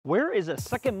here is the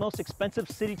second most expensive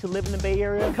city to live in the Bay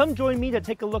Area? Come join me to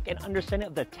take a look and understanding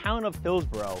of the town of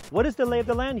Hillsborough. What is the lay of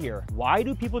the land here? Why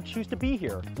do people choose to be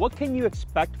here? What can you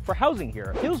expect for housing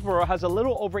here? Hillsborough has a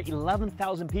little over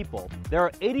 11,000 people. There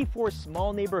are 84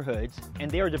 small neighborhoods and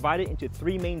they are divided into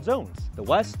three main zones: the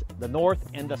west, the north,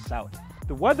 and the south.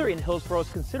 The weather in Hillsborough is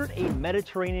considered a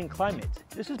Mediterranean climate.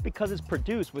 This is because it's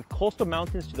produced with coastal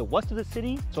mountains to the west of the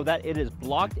city, so that it is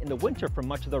blocked in the winter from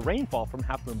much of the rainfall from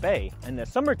Half Moon Bay, and in the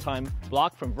summertime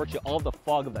blocked from virtually all of the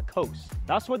fog of the coast.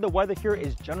 That's why the weather here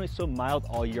is generally so mild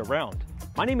all year round.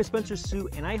 My name is Spencer Su,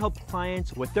 and I help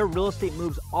clients with their real estate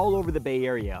moves all over the Bay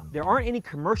Area. There aren't any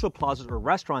commercial plazas or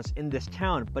restaurants in this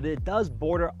town, but it does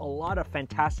border a lot of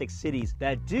fantastic cities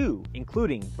that do,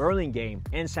 including Burlingame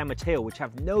and San Mateo, which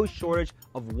have no shortage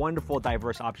of wonderful,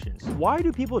 diverse options. Why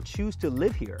do people choose to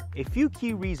live here? A few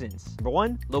key reasons. Number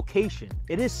one, location.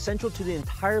 It is central to the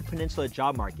entire peninsula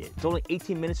job market. It's only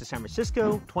 18 minutes to San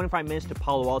Francisco, 25 minutes to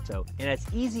Palo Alto, and has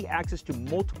easy access to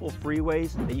multiple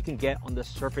freeways that you can get on the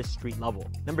surface street level.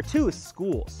 Number two is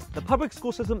schools. The public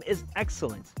school system is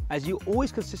excellent, as you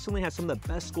always consistently have some of the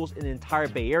best schools in the entire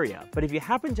Bay Area. But if you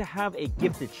happen to have a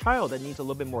gifted child that needs a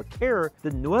little bit more care, the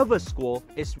Nueva School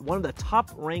is one of the top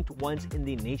ranked ones in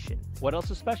the nation. What else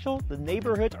is special? The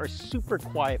neighborhoods are super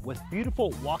quiet with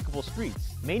beautiful walkable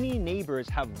streets. Many neighbors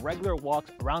have regular walks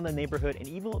around the neighborhood, and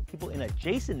even people in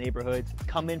adjacent neighborhoods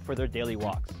come in for their daily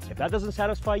walks. If that doesn't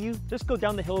satisfy you, just go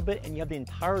down the hill a bit and you have the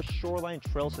entire shoreline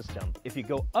trail system. If you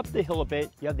go up the hill a bit,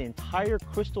 you have the entire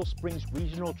Crystal Springs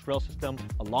regional trail system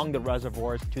along the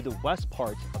reservoirs to the west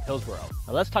parts of Hillsborough.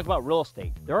 Now let's talk about real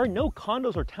estate. There are no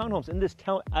condos or townhomes in this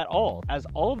town at all, as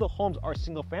all of the homes are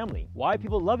single family. Why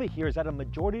people love it here is that a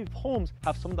majority of homes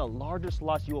have some of the largest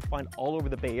lots you will find all over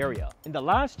the Bay Area. In the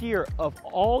last year, of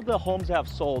all the homes that have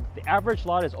sold, the average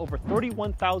lot is over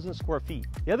 31,000 square feet.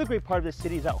 The other great part of the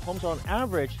city is that homes on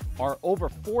average are over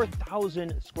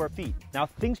 4,000 square feet. Now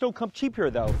things don't come cheap here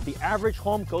though. The average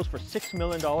home goes for $6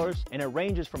 million, and it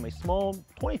ranges from a small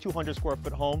 2,200 square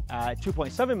foot home at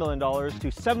 $2.7 million to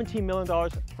 $17 million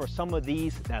for some of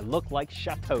these that look like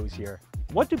chateaus here.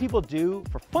 What do people do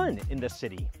for fun in this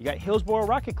city? You got Hillsborough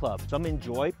Racket Club. Some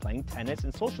enjoy playing tennis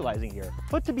and socializing here.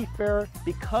 But to be fair,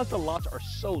 because the lots are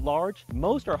so large,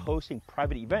 most are hosting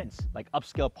private events like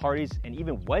upscale parties and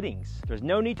even weddings. There's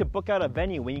no need to book out a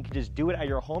venue when you can just do it at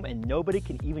your home and nobody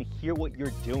can even hear what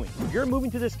you're doing. If you're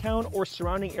moving to this town or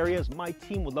surrounding areas, my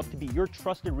team would love to be your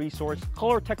trusted resource. Call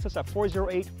or text us at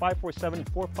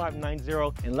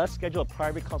 408-547-4590 and let's schedule a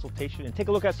private consultation and take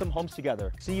a look at some homes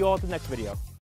together. See you all at the next video.